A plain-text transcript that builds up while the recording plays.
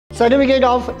Certificate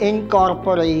of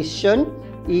incorporation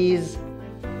is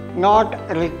not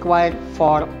required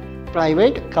for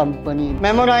private company.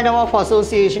 Memorandum of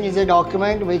association is a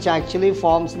document which actually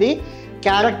forms the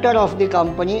character of the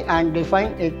company and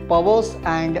define its powers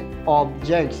and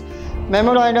objects.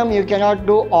 Memorandum you cannot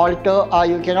do alter or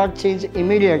you cannot change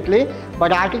immediately,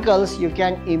 but articles you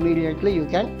can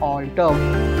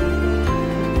alter.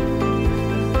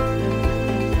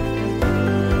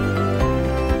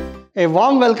 A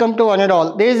warm welcome to one and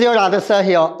all. This is your Adasa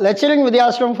here, lecturing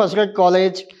Vidhyaashram First Grade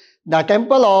College, the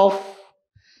Temple of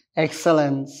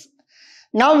Excellence.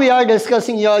 Now we are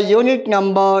discussing your unit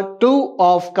number 2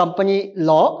 of company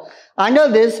law. Under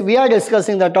this, we are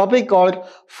discussing the topic called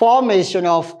formation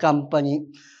of company.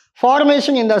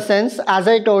 Formation in the sense, as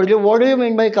I told you, what do you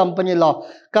mean by company law?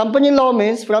 Company law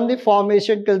means from the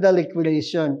formation till the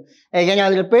liquidation. Again,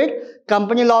 I'll repeat.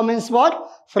 Company law means what?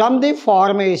 From the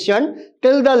formation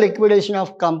till the liquidation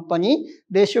of company,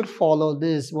 they should follow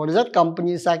this. What is that?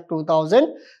 Companies Act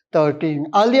 2013.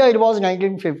 Earlier it was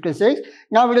 1956.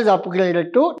 Now it is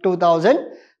upgraded to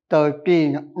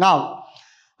 2013. Now,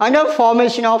 under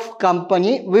formation of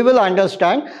company, we will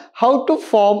understand how to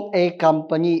form a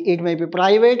company. It may be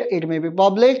private, it may be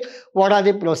public. What are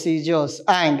the procedures?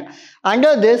 And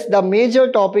under this, the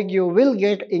major topic you will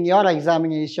get in your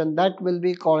examination, that will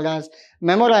be called as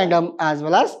memorandum as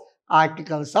well as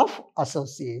articles of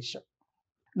association.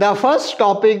 The first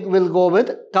topic will go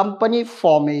with company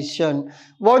formation.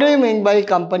 What do you mean by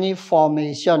company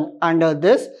formation? Under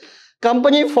this,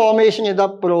 company formation is the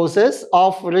process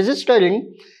of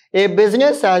registering a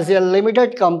business as a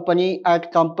limited company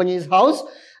at Companies House.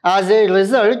 As a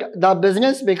result, the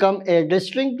business becomes a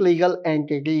distinct legal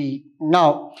entity.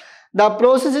 Now, the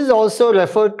process is also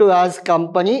referred to as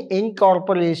company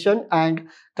incorporation and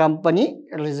company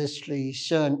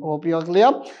registration. Hope you are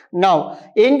clear. Now,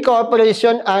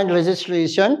 incorporation and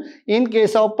registration in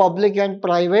case of public and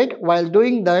private. While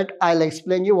doing that, I'll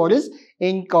explain you what is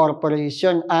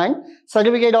incorporation and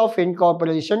certificate of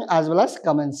incorporation as well as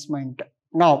commencement.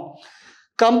 Now,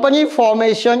 company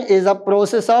formation is a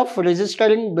process of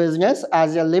registering business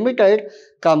as a limited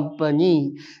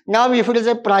company. Now, if it is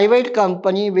a private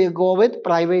company, we go with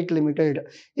private limited.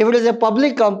 If it is a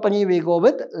public company, we go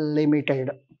with limited.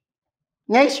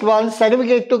 Next one,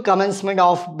 certificate to commencement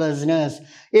of business.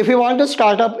 If you want to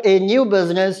start up a new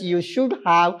business, you should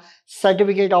have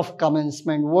certificate of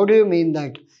commencement. What do you mean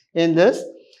that? In this,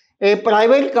 a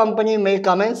private company may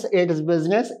commence its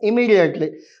business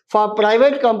immediately. For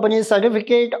private companies,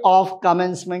 certificate of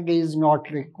commencement is not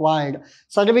required.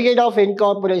 Certificate of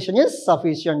incorporation is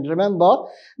sufficient. Remember,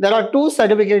 there are two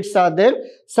certificates are there.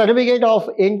 Certificate of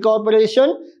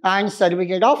incorporation and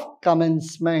certificate of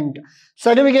commencement.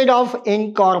 Certificate of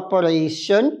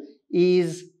incorporation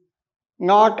is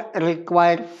not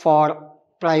required for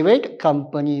private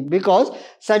company because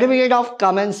certificate of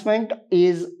commencement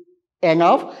is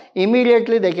enough.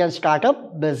 Immediately they can start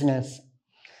up business.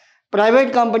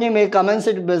 Private company may commence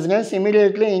its business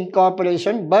immediately in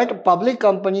incorporation, but public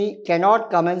company cannot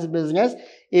commence business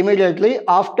immediately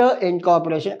after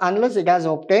incorporation unless it has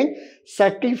obtained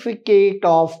certificate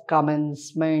of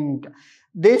commencement.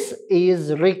 This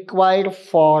is required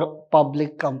for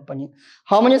public company.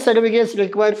 How many certificates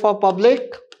required for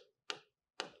public?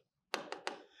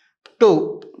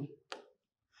 2.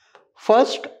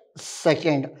 First,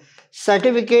 second.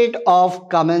 Certificate of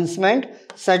commencement,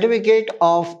 certificate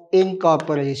of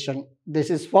incorporation. This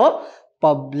is for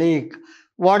public.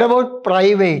 What about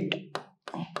private?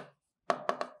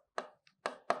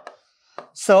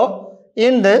 So,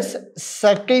 in this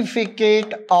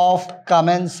certificate of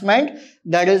commencement,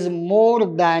 that is more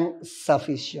than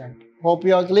sufficient. Hope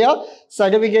you are clear.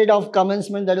 Certificate of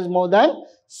commencement, that is more than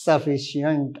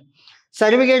sufficient.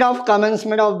 Certificate of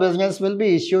commencement of business will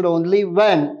be issued only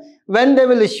when they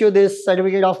will issue this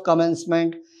certificate of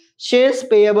commencement, shares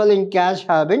payable in cash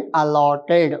have been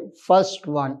allotted. First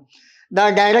one,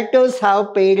 the directors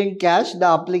have paid in cash the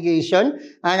application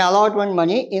and allotment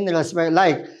money in respect.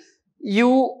 Like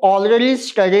you already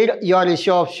studied your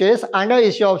issue of shares, under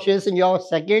issue of shares in your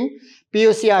second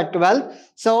PUC at 12.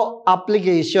 So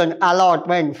application,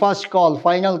 allotment, first call,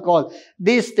 final call,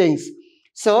 these things.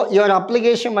 So your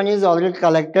application money is already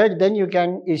collected, then you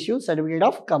can issue certificate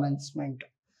of commencement.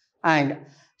 And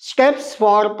steps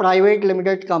for private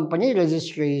limited company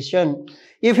registration.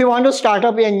 If you want to start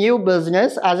up a new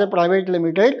business as a private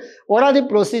limited, what are the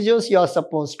procedures you are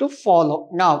supposed to follow?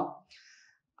 Now,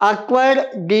 acquire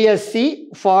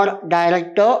DSC for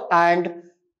director and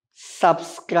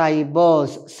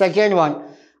subscribers. Second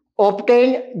one,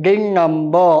 obtain DIN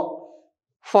number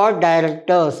for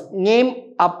directors.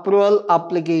 Name approval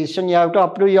application. You have to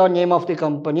approve your name of the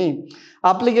company.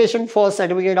 Application for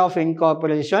certificate of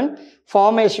incorporation,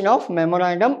 formation of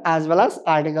memorandum as well as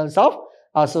articles of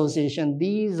association.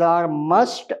 These are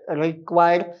must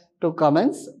required to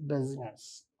commence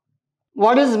business.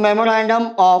 What is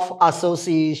memorandum of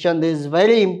association? This is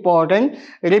very important.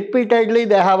 Repeatedly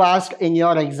they have asked in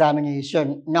your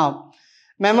examination. Now,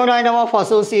 memorandum of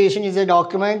association is a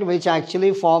document which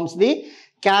actually forms the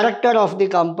character of the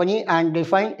company and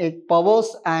define its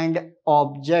powers and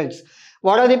objects.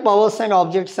 What are the powers and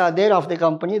objects are there of the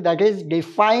company? That is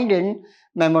defined in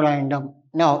memorandum.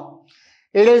 Now,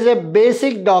 it is a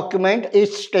basic document. It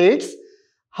states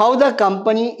how the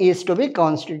company is to be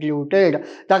constituted.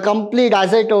 The complete,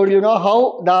 as I told you,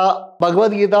 how the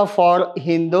Bhagavad Gita for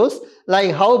Hindus,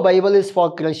 like how Bible is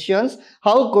for Christians,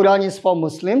 how Quran is for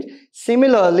Muslims.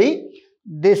 Similarly,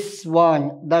 this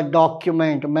one, the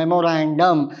document,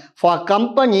 memorandum, for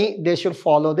company, they should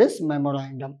follow this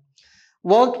memorandum.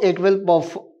 Work it will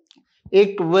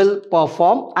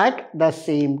perform at the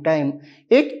same time.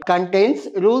 It contains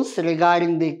rules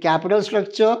regarding the capital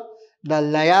structure, the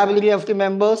liability of the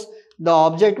members, the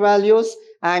object values,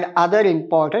 and other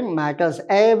important matters.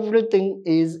 Everything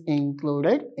is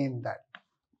included in that.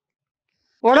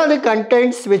 What are the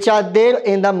contents which are there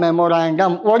in the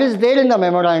memorandum? What is there in the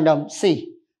memorandum?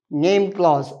 See, name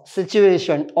clause,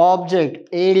 situation, object,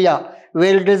 area,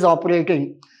 where it is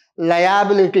operating,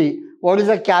 liability, what is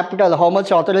the capital, how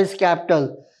much authorized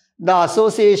capital, the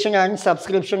association and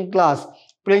subscription class,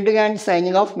 printing and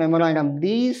signing of memorandum.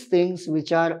 These things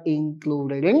which are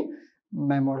included in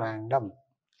memorandum.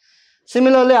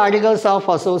 Similarly, articles of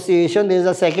association, there is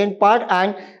a second part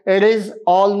and it is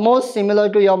almost similar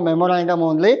to your memorandum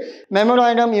only.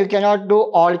 Memorandum you cannot do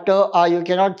alter or you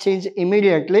cannot change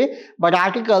immediately, but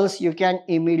articles you can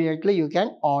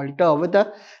alter. With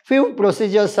a few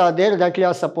procedures are there that you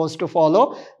are supposed to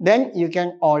follow, then you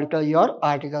can alter your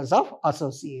articles of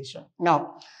association.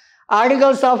 Now,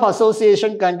 articles of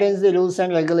association contains the rules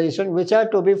and regulations which are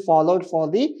to be followed for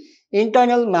the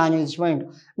internal management.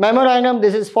 Memorandum,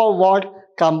 this is for what?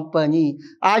 Company.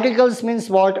 Articles means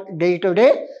what?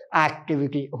 Day-to-day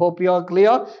activity. Hope you are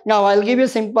clear. Now, I'll give you a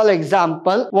simple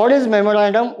example. What is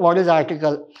memorandum? What is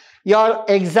article? Your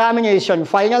examination,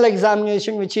 final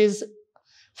examination which is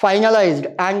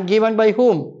finalized and given by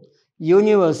whom?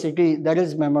 University. That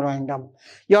is memorandum.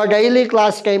 Your daily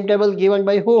class timetable given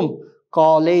by whom?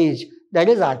 College. That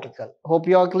is article. Hope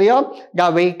you are clear. The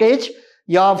weightage,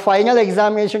 your final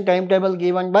examination timetable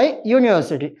given by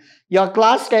university. Your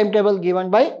class timetable given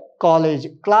by college.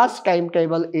 Class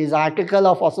timetable is article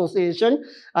of association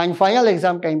and final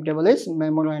exam timetable is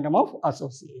memorandum of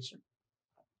association.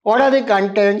 What are the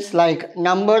contents? Like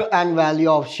number and value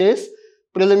of shares,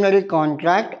 preliminary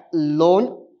contract,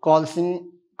 loan,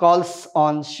 calls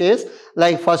on shares,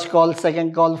 like first call,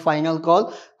 second call, final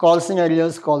call, calls in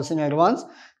arrears, calls in advance,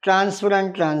 transfer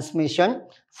and transmission,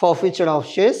 forfeiture of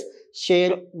shares,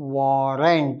 share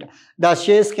warrant. The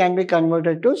shares can be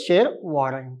converted to share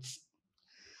warrants.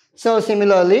 So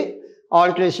similarly,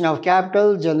 alteration of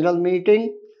capital, general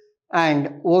meeting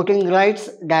and voting rights,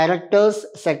 directors,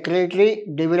 secretary,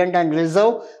 dividend and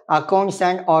reserve, accounts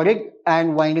and audit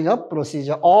and winding up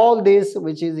procedure. All this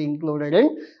which is included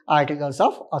in articles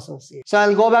of association. So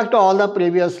I'll go back to all the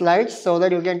previous slides so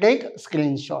that you can take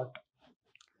screenshot.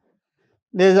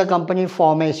 This is a company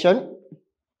formation,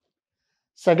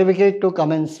 certificate to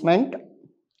commencement,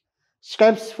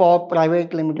 steps for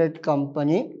private limited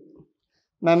company,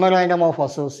 memorandum of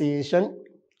association,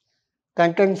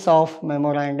 contents of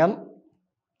memorandum,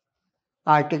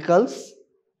 articles,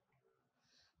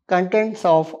 contents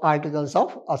of articles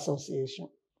of association.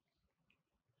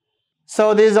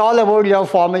 So this is all about your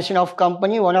formation of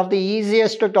company. One of the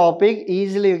easiest topic.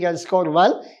 Easily you can score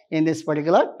well in this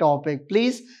particular topic.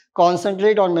 Please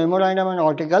concentrate on memorandum and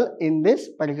article in this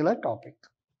particular topic.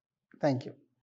 Thank you.